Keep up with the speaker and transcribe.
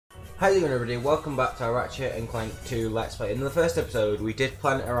How you doing, everybody? Welcome back to our Ratchet and Clank 2 Let's Play. In the first episode, we did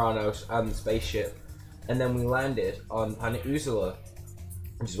Planet Aranos and the spaceship, and then we landed on planet Ooze,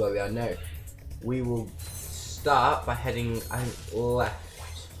 which is where we are now. We will start by heading, I think,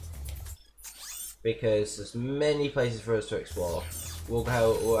 left, because there's many places for us to explore. We'll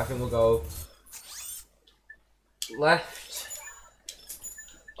go, I think we'll go left.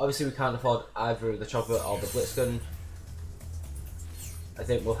 Obviously, we can't afford either the chocolate or the blitz gun. I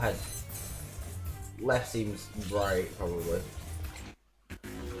think we'll head left, seems right, probably. To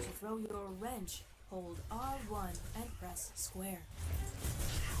throw your wrench, hold R1 and press square.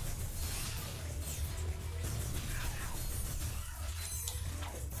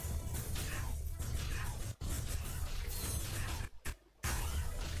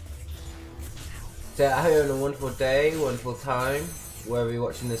 So I hope you're having a wonderful day, wonderful time, wherever you're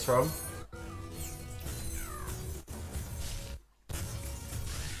watching this from.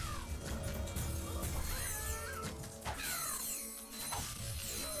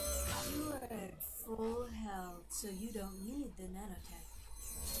 You are at full health, so you don't need the nanotech.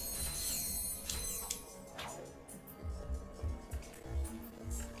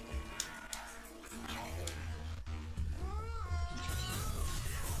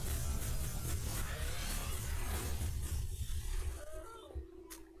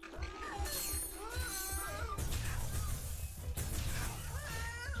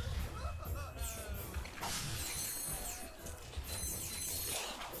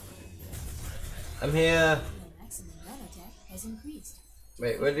 I'm here. The maximum nanotech has increased.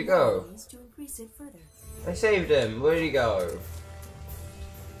 Wait, where'd he go? Ways to increase it further. I saved him. Where'd he go?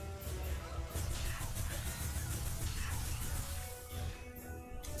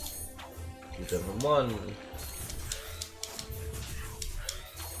 He's over one.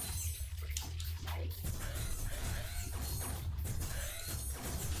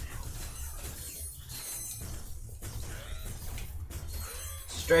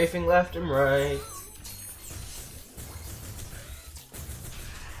 Strafing left and right.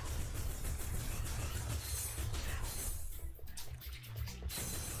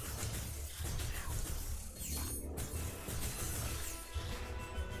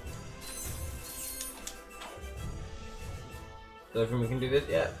 So I think we can do this,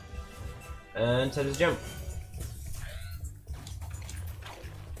 yeah. And time to jump.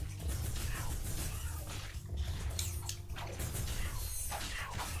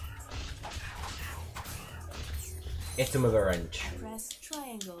 Hit him with a wrench. Press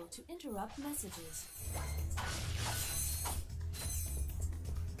triangle to interrupt messages.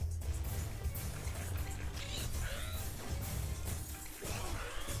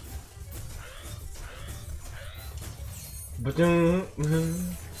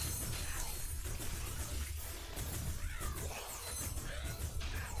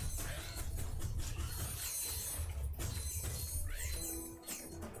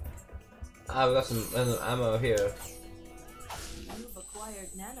 Ah, we got some ammo here. You've acquired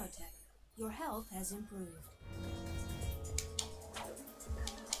nanotech. Your health has improved.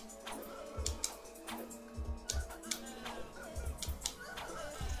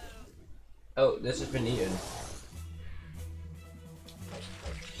 Oh, this has been eaten.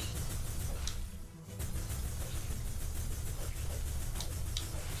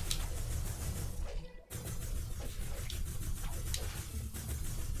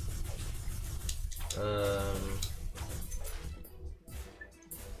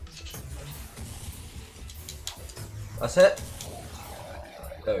 That's it.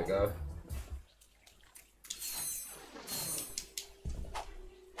 There we go.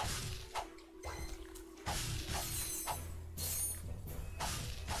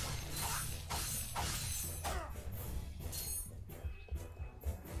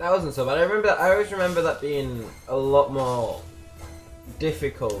 That wasn't so bad. I remember. I always remember that being a lot more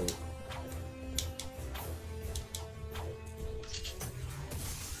difficult.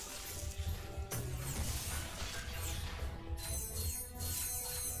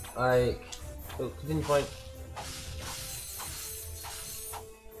 Like, oh, continue point.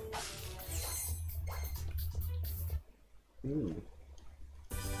 Ooh.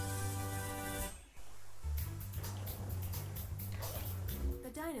 The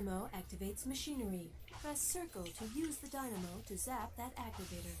dynamo activates machinery. Press circle to use the dynamo to zap that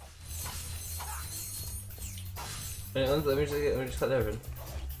activator. Let me just cut that open.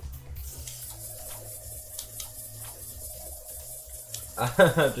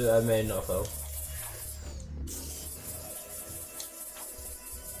 I may not fail.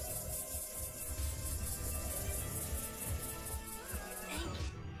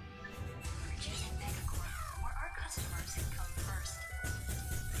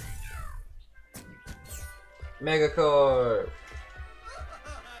 Megacorp.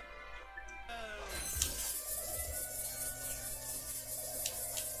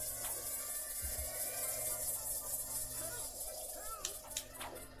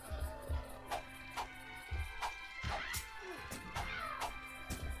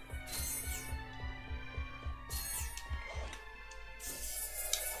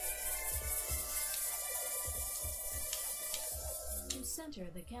 To center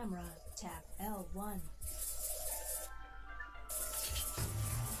the camera, tap L1.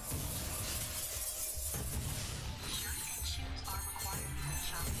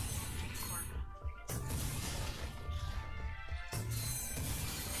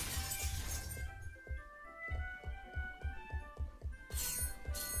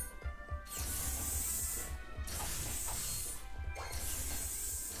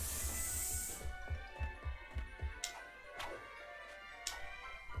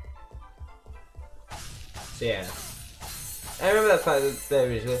 So yeah, I remember that fact that there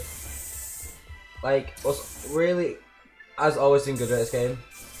originally, like, was really, as always, been good at this game.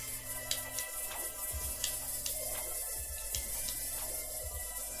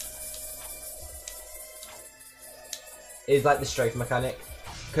 Is like the strafe mechanic,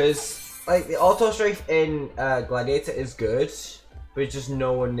 because like the auto strafe in Gladiator is good, but it's just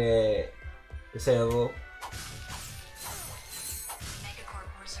nowhere near the same level.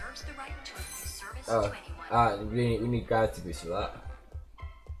 Megacorp reserves the right to refuse service Oh. to anyone. We need gravity boost for that.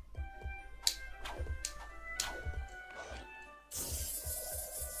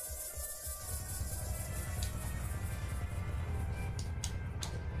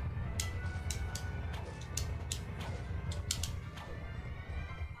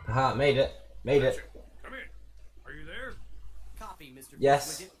 Aha, made it. Made it. Come in. Are you there? Copy, Mr.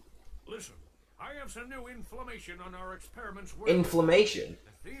 Yes. Widget. Listen, I have some new inflammation on our experiments. Inflammation.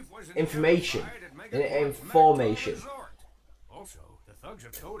 The thief was Information. identified at Megacorp's Information. Mactar Resort. Also, the thugs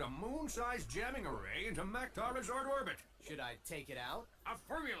have towed a moon-sized jamming array into Mactar Resort orbit. Should I take it out? A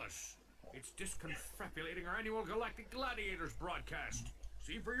Formulus. It's disconfabulating our annual Galactic Gladiators broadcast.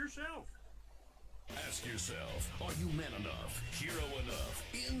 See for yourself. Ask yourself, are you man enough, hero enough,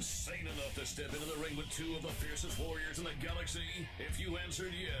 insane enough to step into the ring with two of the fiercest warriors in the galaxy? If you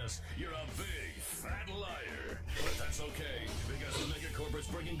answered yes, you're a big, fat liar. But that's okay, because the Megacorp is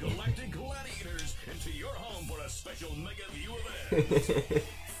bringing Galactic Gladiators into your home for a special Mega View event.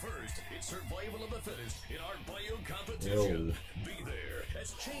 First, it's survival of the fittest in our bio competition. Be there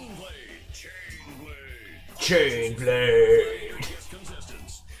as Chainblade. Yes,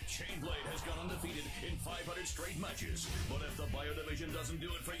 contestants. Chainblade has gone undefeated in 500 straight matches, but if the Bio Division doesn't do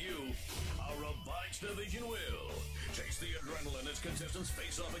it for you, our Robotics Division will. Taste the adrenaline as contestants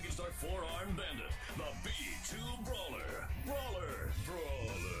face off against our four-armed bandit, the B2 Brawler.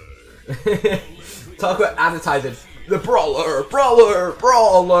 Talk about advertising. The Brawler.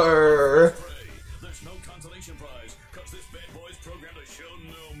 There's no consolation prize, cause this bad boy's programmed to show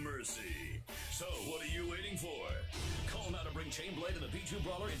no mercy. So, what are you waiting for? Call now to bring Chainblade and the B2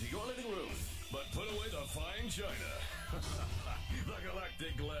 Brawler into your living room. But put away the fine china. The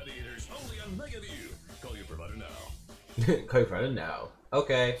Galactic Gladiators, only on Megaview. Call your provider now. Code running now.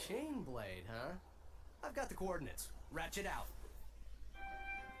 Okay. Chainblade, huh? I've got the coordinates. Ratchet out.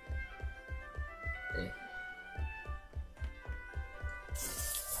 Eh.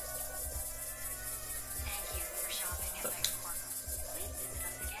 Thank you for shopping at Megacorp. Please visit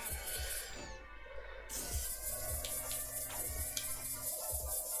us again.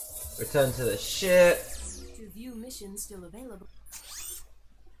 Return to the ship. To view missions still available.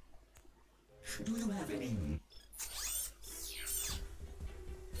 Do you have any?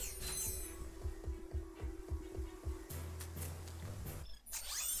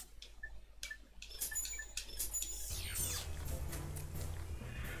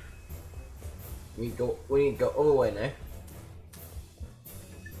 We need to go all the way now.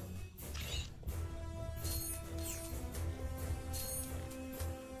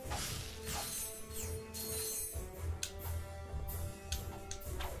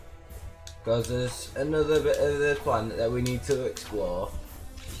 Because there's another bit of the planet that we need to explore.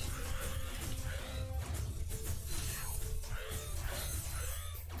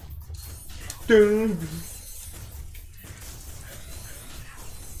 Dun.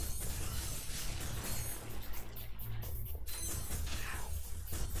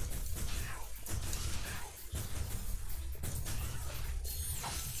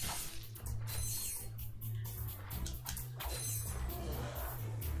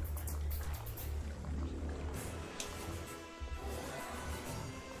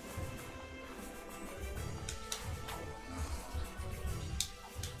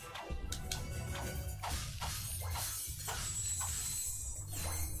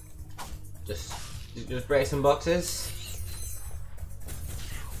 Just break some boxes.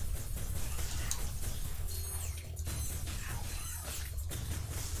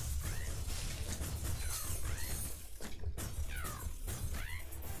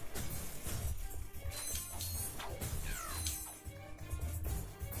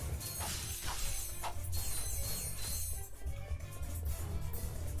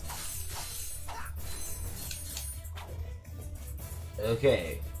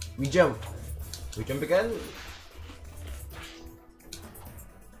 Okay, we jump. We jump again.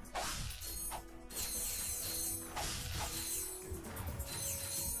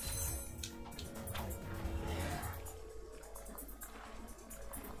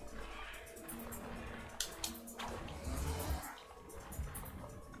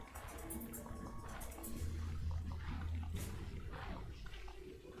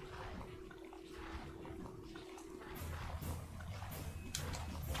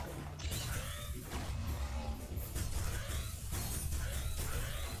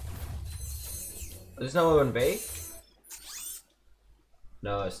 There's no one B?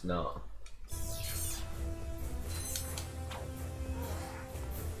 No, it's not.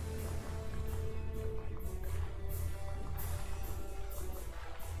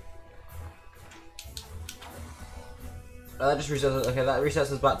 Oh, that just resets. Okay, that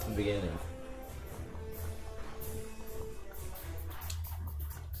resets us back to the beginning.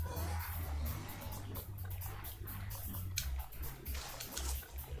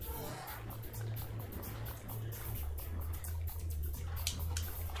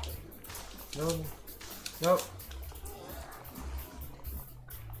 No. No.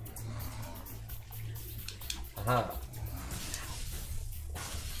 Aha.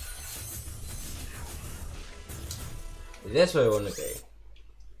 Is this where we want to be?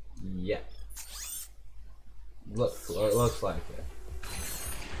 Yeah. Looks like it.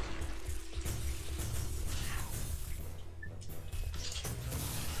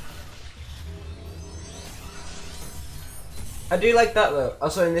 I do like that though.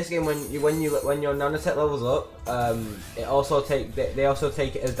 Also in this game, when your nanotech levels up, it also they also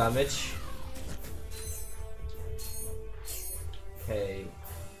take it as damage. Okay.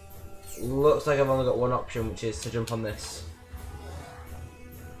 Looks like I've only got one option, which is to jump on this.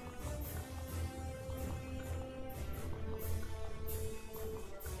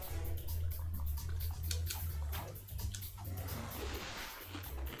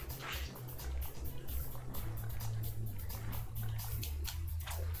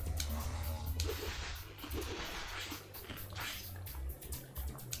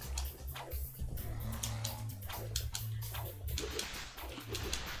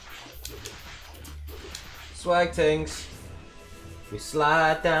 Swag things. We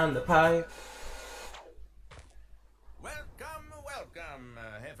slide down the pipe. Welcome, welcome.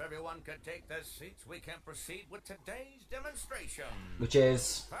 If everyone could take their seats, we can proceed with today's demonstration. Which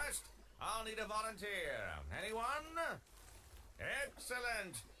is... First, I'll need a volunteer. Anyone?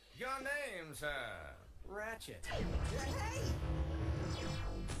 Excellent. Your name, sir? Ratchet.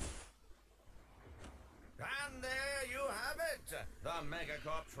 And there you have it. The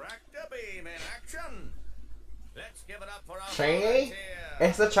Megacorp tractor beam in action. Let's give it up for our volunteer.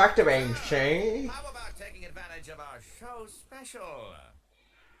 It's the tractor beam, see? How about taking advantage of our show special?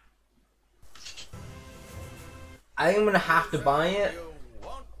 I think I'm gonna have to buy it. You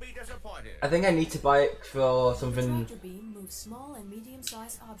won't be disappointed. I think I need to buy it for The something. tractor beam moves small and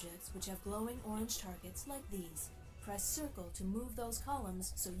medium-sized objects which have glowing orange targets like these. Press circle to move those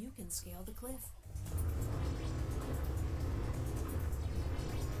columns so you can scale the cliff.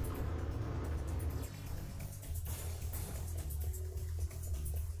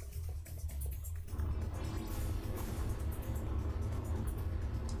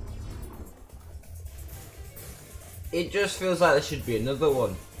 It just feels like there should be another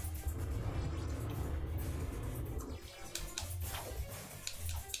one.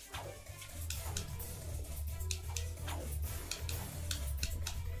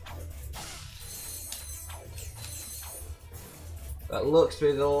 That looks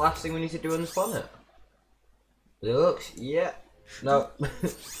to be the last thing we need to do on this planet. It looks, yeah. No.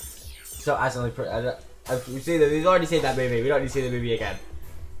 So as only we've already seen that movie. We don't need to see the movie again.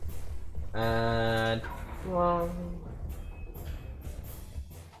 And well,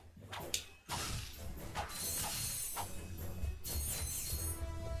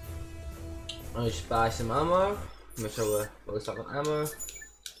 I'll just buy some ammo. Make sure we're fully stocked on ammo.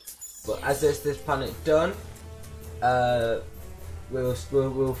 But as this planet done,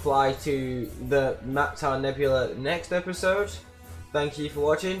 we'll fly to the Mactar Nebula next episode. Thank you for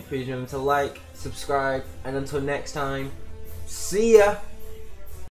watching. Please remember to like, subscribe, and until next time, see ya.